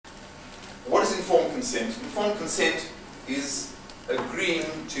consent. Informed consent is agreeing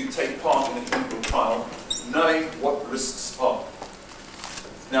to take part in a clinical trial, knowing what the risks are.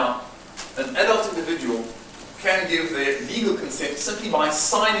 Now, an adult individual can give their legal consent simply by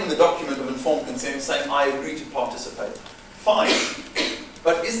signing the document of informed consent saying, I agree to participate. Fine.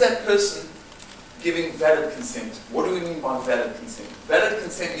 But is that person giving valid consent? What do we mean by valid consent? Valid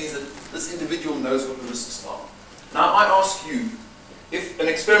consent means that this individual knows what the risks are. Now, I ask you, if an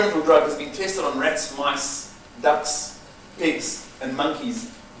experimental drug has been tested on rats, mice, ducks, pigs, and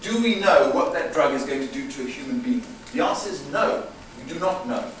monkeys, do we know what that drug is going to do to a human being? The answer is no, we do not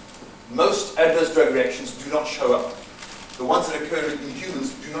know. Most adverse drug reactions do not show up. The ones that occur in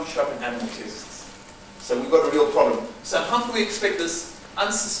humans do not show up in animal tests. So we've got a real problem. So how can we expect this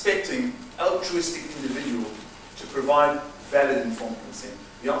unsuspecting, altruistic individual to provide valid informed consent?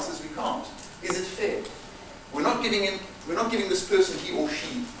 The answer is we can't. Is it fair? We're not giving this person, he or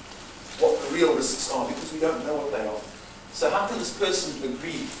she, what the real risks are because we don't know what they are. So how can this person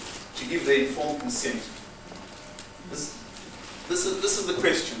agree to give their informed consent? This is the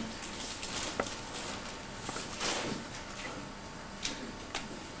question.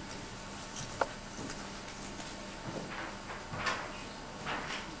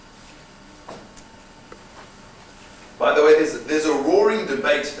 By the way, there's a roaring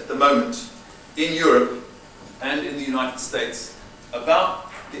debate at the moment in Europe and in the United States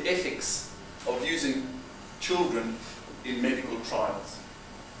about the ethics of using children in medical trials.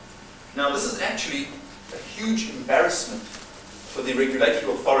 Now, this is actually a huge embarrassment for the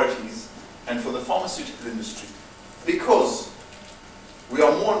regulatory authorities and for the pharmaceutical industry, because we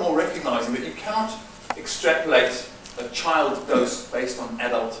are more and more recognizing that you cannot extrapolate a child dose based on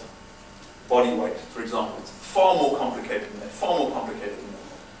adult body weight, for example. It's far more complicated than that, far more complicated than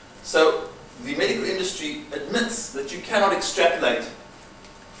that. So the medical industry admits that you cannot extrapolate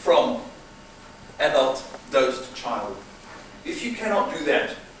from adult dose to child. If you cannot do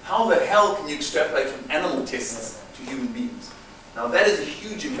that, how the hell can you extrapolate from animal tests to human beings? Now that is a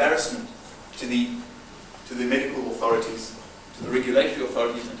huge embarrassment to the medical authorities, to the regulatory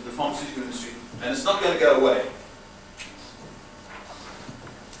authorities, and to the pharmaceutical industry, and it's not going to go away.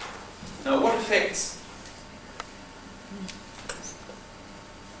 Now what affects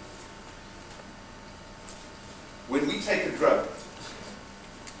when we take a drug,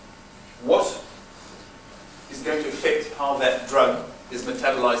 what is going to affect how that drug is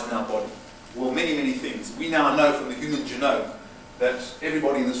metabolized in our body? Well, many, many things. We now know from the human genome that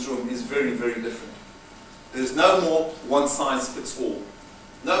everybody in this room is very, very different. There's no more one size fits all.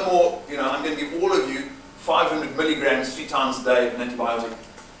 No more, I'm going to give all of you 500 milligrams 3 times a day of an antibiotic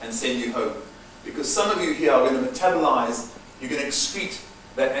and send you home. Because some of you here are going to metabolize, you're going to excrete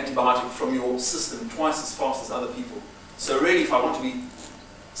that antibiotic from your system twice as fast as other people. So really, if I want to be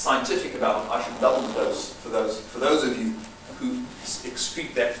scientific about it, I should double the dose for those of you who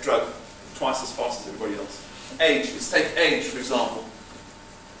excrete that drug twice as fast as everybody else. Age, let's take age for example.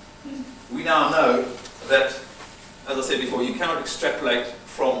 We now know that, as I said before, you cannot extrapolate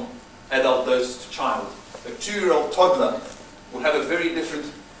from adult dose to child. A 2-year-old toddler will have a very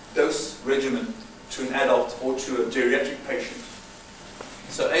different dose regimen to an adult or to a geriatric patient.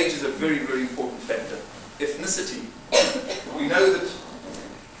 So age is a very, very important factor. Ethnicity. We know that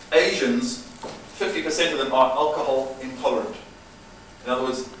Asians, 50% of them are alcohol intolerant. In other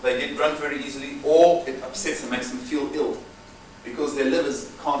words, they get drunk very easily, or it upsets and makes them feel ill because their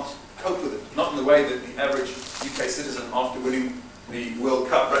livers can't cope with it. Not in the way that the average UK citizen after winning the World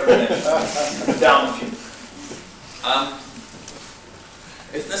Cup recognition down a few.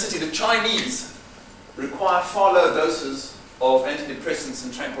 Ethnicity. The Chinese require far lower doses of antidepressants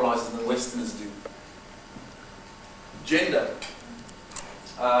and tranquilizers than Westerners do. Gender.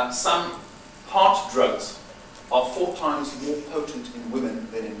 Some heart drugs are 4 times more potent in women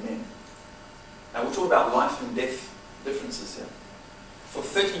than in men. Now we're talking about life and death differences here. For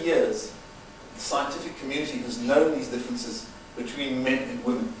 30 years, the scientific community has known these differences between men and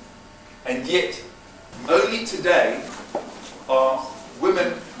women. And yet, only today are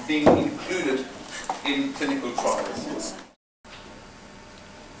women being included in clinical trials.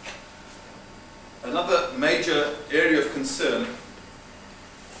 Another major area of concern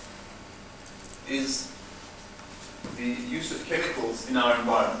is the use of chemicals in our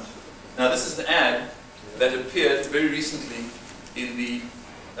environment. Now this is an ad that appeared very recently in the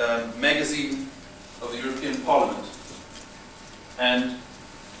magazine of the European Parliament. And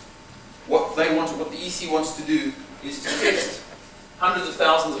what they want, what the EC wants to do is to test hundreds of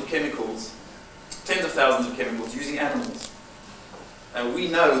thousands of chemicals, tens of thousands of chemicals using animals. And we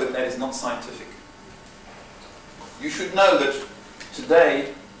know that that is not scientific. You should know that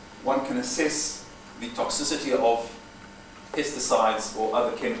today one can assess the toxicity of pesticides or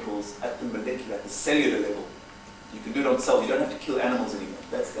other chemicals at the molecular, at the cellular level. You can do it on cells. You don't have to kill animals anymore.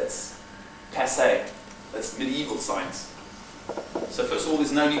 That's passé. That's medieval science. So first of all,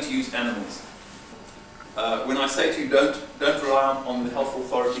 there's no need to use animals. When I say to you, don't rely on the health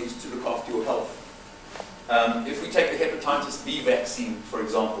authorities to look after your health. If we take the hepatitis B vaccine, for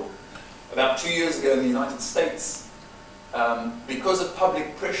example, about 2 years ago in the United States, because of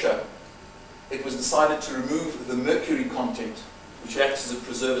public pressure, it was decided to remove the mercury content, which acts as a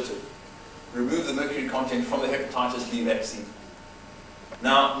preservative. Remove the mercury content from the hepatitis B vaccine.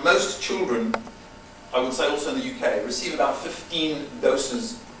 Now, most children, I would say also in the UK, receive about 15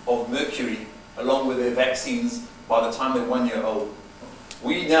 doses of mercury along with their vaccines by the time they're 1 year old.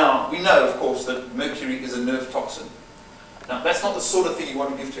 We know, of course, that mercury is a nerve toxin. Now, that's not the sort of thing you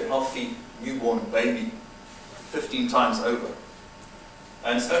want to give to a healthy newborn baby 15 times over.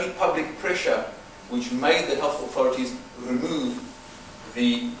 And it's only public pressure which made the health authorities remove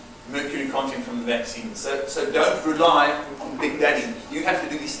the mercury content from the vaccine. So don't rely on Big Daddy. You have to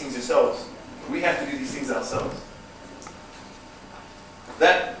do these things yourselves. We have to do these things ourselves.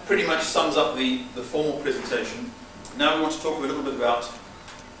 That pretty much sums up the formal presentation. Now we want to talk a little bit about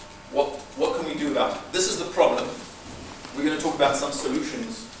what can we do about it. This is the problem. We're going to talk about some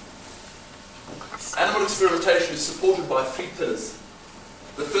solutions. Animal experimentation is supported by 3 pillars.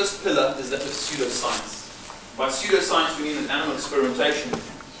 The first pillar is that of pseudoscience. By pseudoscience we mean that animal experimentation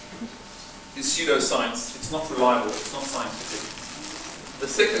is pseudoscience. It's not reliable, it's not scientific. The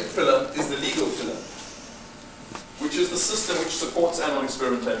second pillar is the legal pillar, which is the system which supports animal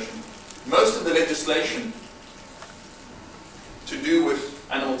experimentation. Most of the legislation to do with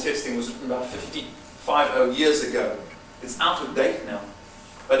animal testing was written about 50 years ago. It's out of date now,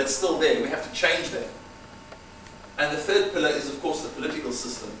 but it's still there. We have to change that. And the third pillar is, of course, the political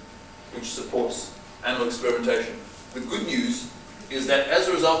system, which supports animal experimentation. The good news is that as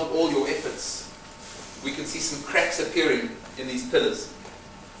a result of all your efforts, we can see some cracks appearing in these pillars.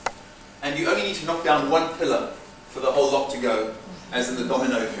 And you only need to knock down one pillar for the whole lot to go, as in the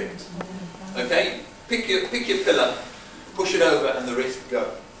domino effect. Okay? Pick your pillar, push it over, and the rest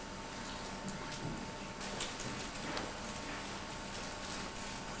go.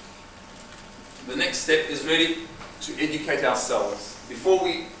 The next step is really to educate ourselves. Before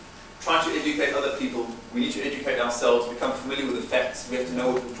we try to educate other people, we need to educate ourselves, become familiar with the facts. We have to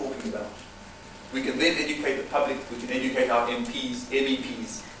know what we're talking about. We can then educate the public, we can educate our MPs,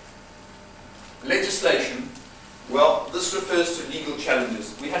 MEPs. Legislation, well, this refers to legal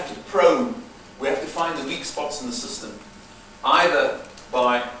challenges. We have to probe, we have to find the weak spots in the system, either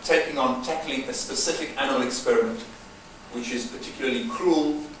by tackling a specific animal experiment, which is particularly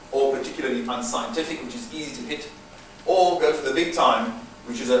cruel or particularly unscientific, which is easy to hit, or go for the big time,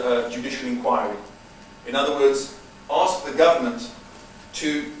 which is a judicial inquiry. In other words, ask the government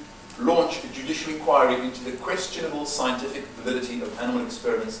to launch a judicial inquiry into the questionable scientific validity of animal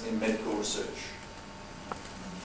experiments in medical research.